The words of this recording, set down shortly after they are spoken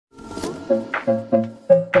Family,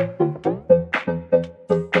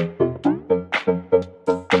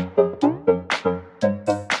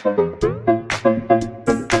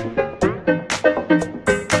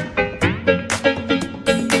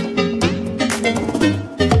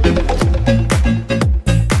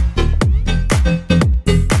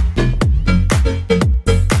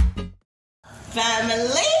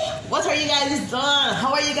 what are you guys doing?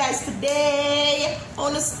 How are you guys today?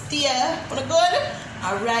 On the steer, on the good?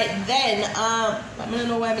 Alright then, I don't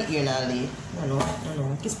know why I'm here now, Lee. No,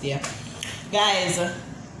 just there. Guys,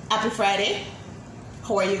 happy Friday.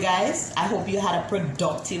 How are you guys? I hope you had a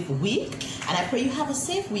productive week and I pray you have a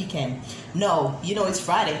safe weekend. No, you know it's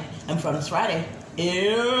Friday, and from this Friday,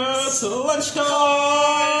 it's lunchtime.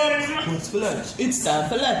 What's for lunch? It's time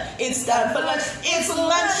for lunch. It's time for lunch. It's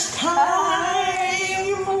lunchtime.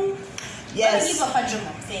 Yes.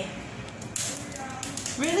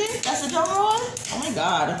 Really? That's the drum roll? Oh my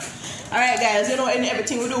God. All right, guys. You know, in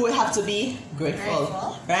everything we do, we have to be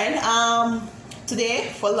grateful, right?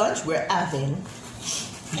 Today for lunch we're having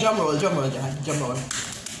drum roll.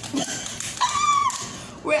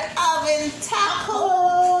 We're having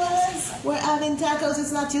tacos. We're having tacos.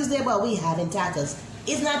 It's not Tuesday, but we having tacos.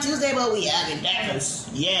 It's not Tuesday, but we having tacos.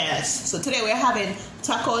 Yes. So today we're having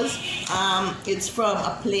tacos. It's from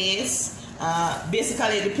a place.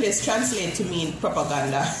 Basically, the place translates to mean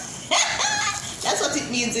propaganda. That's what it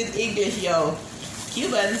means in English, yo.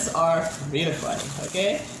 Cubans are really funny.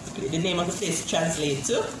 Okay. The name of the place translates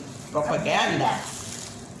to propaganda.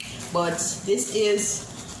 But this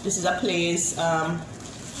is a place.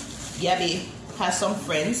 Gabby has some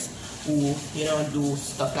friends who, you know, do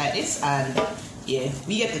stuff like this, and yeah,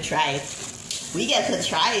 we get to try it. We get to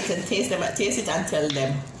try it and taste it and tell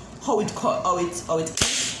them how it is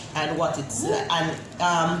and what it's like. And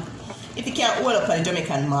if you can't hold up on the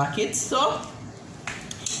Jamaican market, so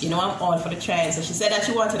you know I'm all for the trying. So she said that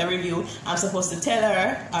she wanted a review. I'm supposed to tell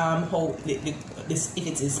her how if it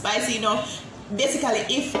is spicy, you know. Basically,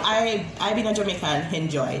 if I've been a Jamaican,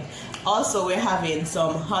 enjoy. Also, we're having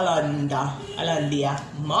some Hollandia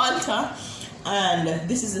Malta, and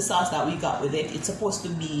this is the sauce that we got with it. It's supposed to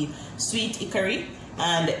be sweet hickory,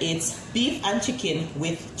 and it's beef and chicken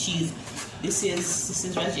with cheese. This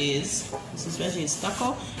is veggies. This is veggies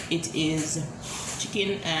taco. It is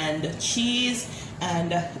chicken and cheese, and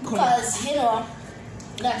because you know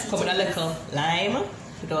that's come with a little lime.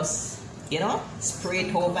 Just spray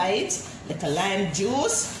it over it. Little lime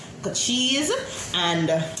juice, the cheese, and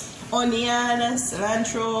onion,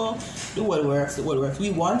 cilantro. The whole works.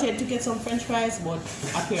 We wanted to get some French fries, but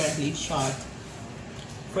apparently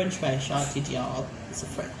French fries shortage, y'all. It's a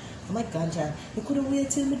French. Oh my God, John! You couldn't wait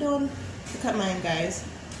till me done. Look at mine, guys.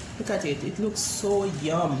 Look at it. It looks so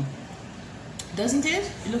yum, doesn't it?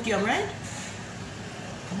 It look yum, right?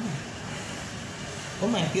 Oh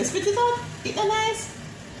my! You spit it out. Isn't that nice?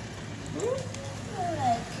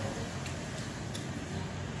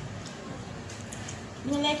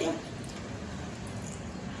 You don't like it?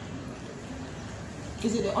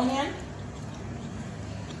 Is it the onion?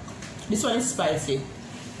 This one is spicy.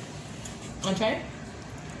 Want to try it?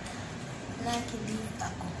 like a beef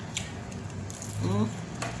taco.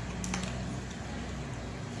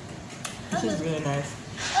 This is really nice.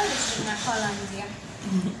 Oh, this is my Hollandia.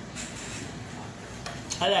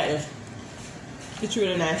 I like it. It's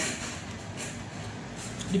really nice.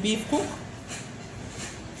 The beef cook,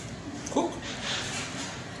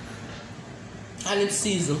 and it's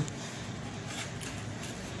seasoned.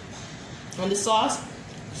 And the sauce,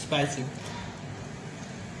 spicy.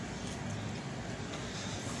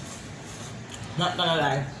 Not gonna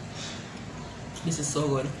lie, this is so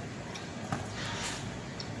good.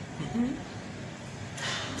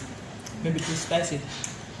 Maybe too spicy.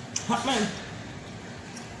 Hot man.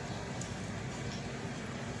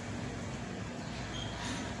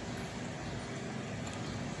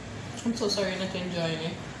 I'm so sorry not enjoying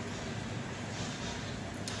it.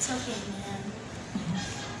 It's okay, man.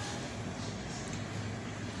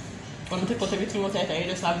 Want to take out everything out and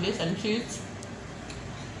you just have this and cheese?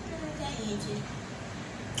 I can eat it.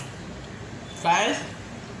 Guys,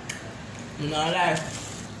 I'm not lie.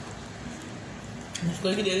 I'm just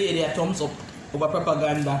going to give the lady a thumbs up over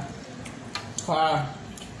propaganda.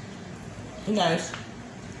 Nice.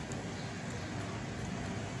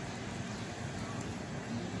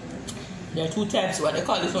 There are two types. What they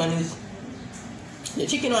call this one is the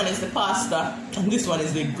chicken one is the pasta, and this one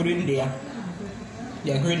is the grindia.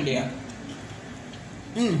 Yeah, grindia.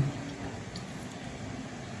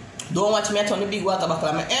 Don't watch me turn the big water bottle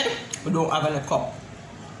on my head. We don't have any cup,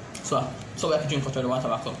 so we have to drink out of the water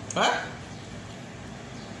bottle. Right?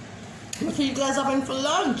 What are you guys having for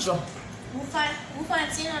lunch? We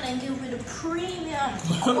find Tina and give me the premium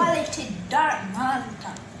quality dark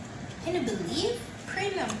Malta. Can you believe?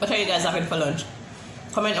 Premium. What are you guys having for lunch?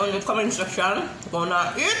 Comment on the comment section.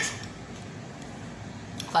 Gonna eat.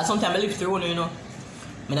 Cause sometimes I live through one, you know.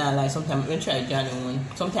 I don't like sometimes I try Johnny one.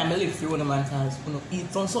 Sometimes I live through one man cause you know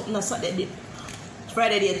eat on something on Saturday.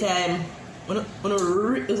 Friday daytime. It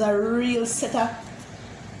was a real setup.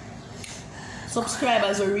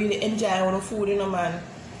 Subscribers will really enjoy one food, you know, man.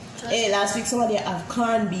 Hey, last week somebody have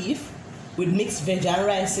corned beef with mixed veg and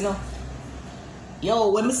rice, you know. Yo,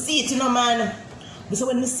 when I see it, you know, man. So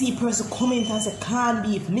when I see a person comment and say corned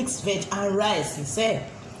beef, mixed veg and rice, you say,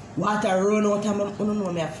 water run out of me. I don't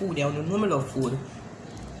know me food, I don't know me love food.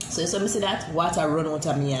 So I see that, water run out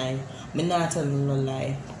of me eye. Me not tell no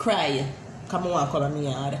lie. Cry. Come on, come on me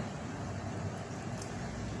yard.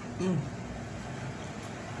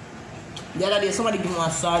 The other day somebody gave me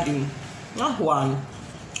a sardine. Not one.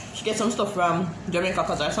 She get some stuff from Jamaica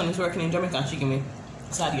because her son is working in Jamaica and she gave me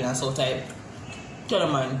sardine and salt type. Tell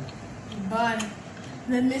her, man. But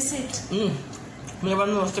I miss it. I never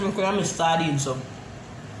know if I miss sardine, so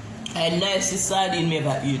I nice sardine me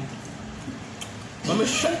ever eat. When I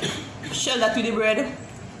shell that with the bread,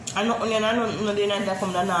 I know onion, I know the night I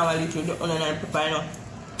come down now a little, the onion and pepper, you know.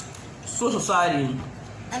 So sardine.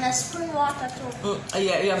 And a spring water too.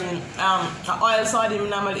 Yeah, you have an oil sardine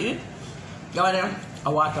normally eat. You want a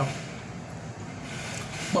water.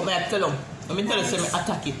 But I tell you, say me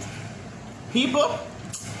attack it. People,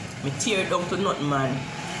 me tear it down to nothing, man.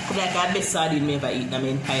 Come like the best sardine me ever eat in my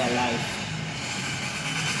entire life.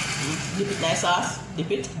 Dip it nice sauce.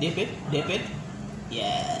 Dip it, dip it, dip it.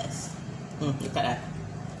 Yes. Look at that.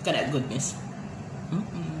 Look at that goodness.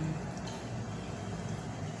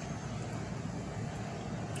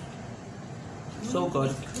 So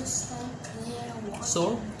good.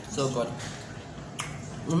 So good.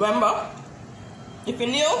 Remember, if you're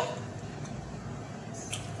new,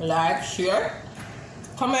 like, share,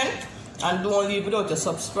 comment, and don't leave without a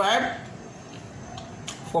subscribe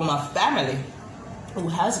for my family who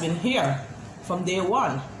has been here from day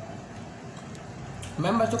one.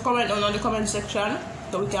 Remember to comment down on the comment section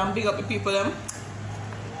so we can big up the people them.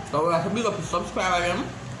 So we have to big up the subscriber them.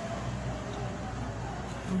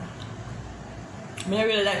 I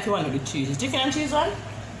really like the one with the cheese. The chicken and cheese one?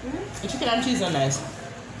 The chicken and cheese are nice.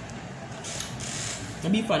 The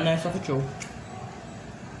beef one nice for sure.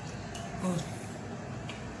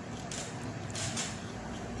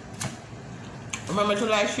 Remember to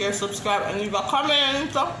like, share, subscribe, and leave a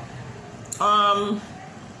comment.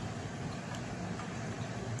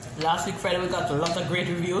 Last week Friday we got a lot of great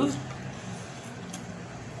reviews.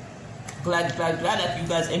 Glad that you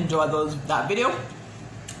guys enjoyed that video.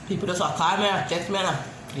 People just call me, text me,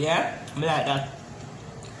 yeah, me like that.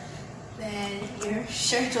 Man, your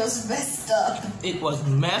shirt was messed up. It was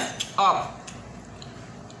messed up.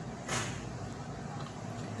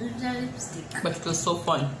 Lipstick. But it was so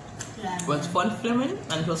fun. It was fun filming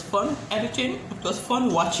and it was fun editing. It was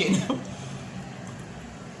fun watching.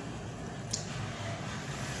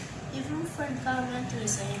 Even for environmental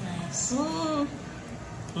is very nice.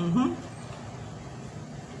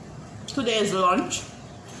 Today's lunch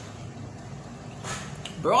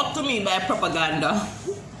brought to me by propaganda.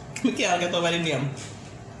 You can't get over the name.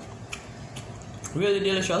 Really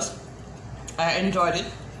delicious. I enjoyed it.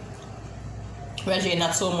 Reggie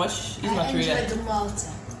not so much. He's not really. I enjoyed the Malta.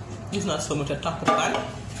 He's not so much a taco fan.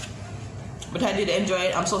 But I did enjoy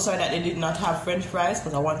it. I'm so sorry that they did not have French fries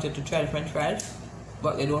because I wanted to try the French fries.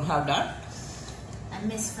 But they don't have that. I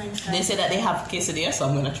miss French fries. They say that they have quesadilla, so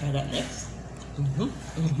I'm gonna try that next. You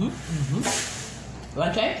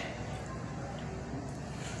wanna try it?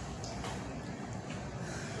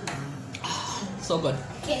 So good.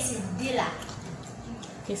 Quesadilla.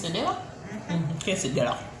 Quesadilla?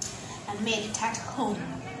 Quesadilla. I made it at home.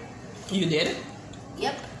 You did?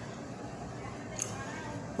 Yep.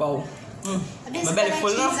 Wow. This My belly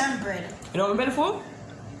full now. Cheese and bread. You know my belly full?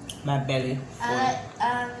 My belly full.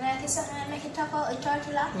 Like something I make a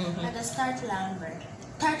tortilla. And a tortilla and bread.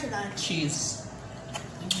 Tortilla and Cheese.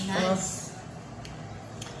 nice.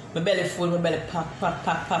 My belly full, my belly pop.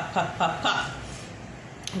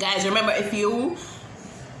 Guys, remember if you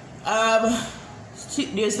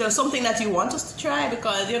there's something that you want us to try,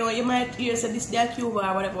 because you know you might hear say this that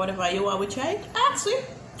Cuba or whatever you want to try it, ask me.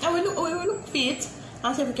 And we will look for it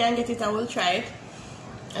and see if we can get it, and we'll try it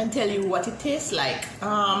and tell you what it tastes like.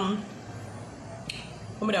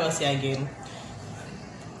 What would I say again?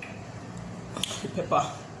 Pepper.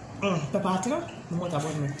 Pepper,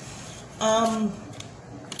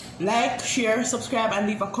 like, share, subscribe, and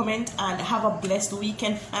leave a comment, and have a blessed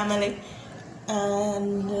weekend, family.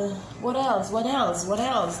 And what What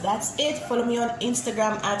else? That's it. Follow me on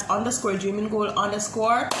Instagram at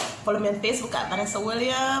 _dreaminggoal_. Follow me on Facebook at Vanessa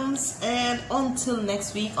Williams. And until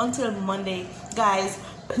next week, until Monday, guys,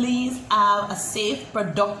 please have a safe,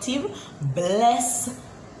 productive, blessed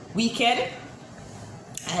weekend.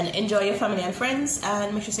 And enjoy your family and friends.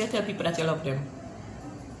 And make sure you tell people that you love them.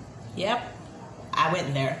 Yep. I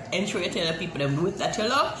went there. Ensure you tell the people that you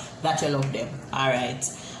love them. Alright.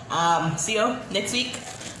 See you next week.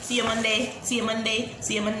 See you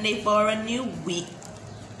Monday for a new week.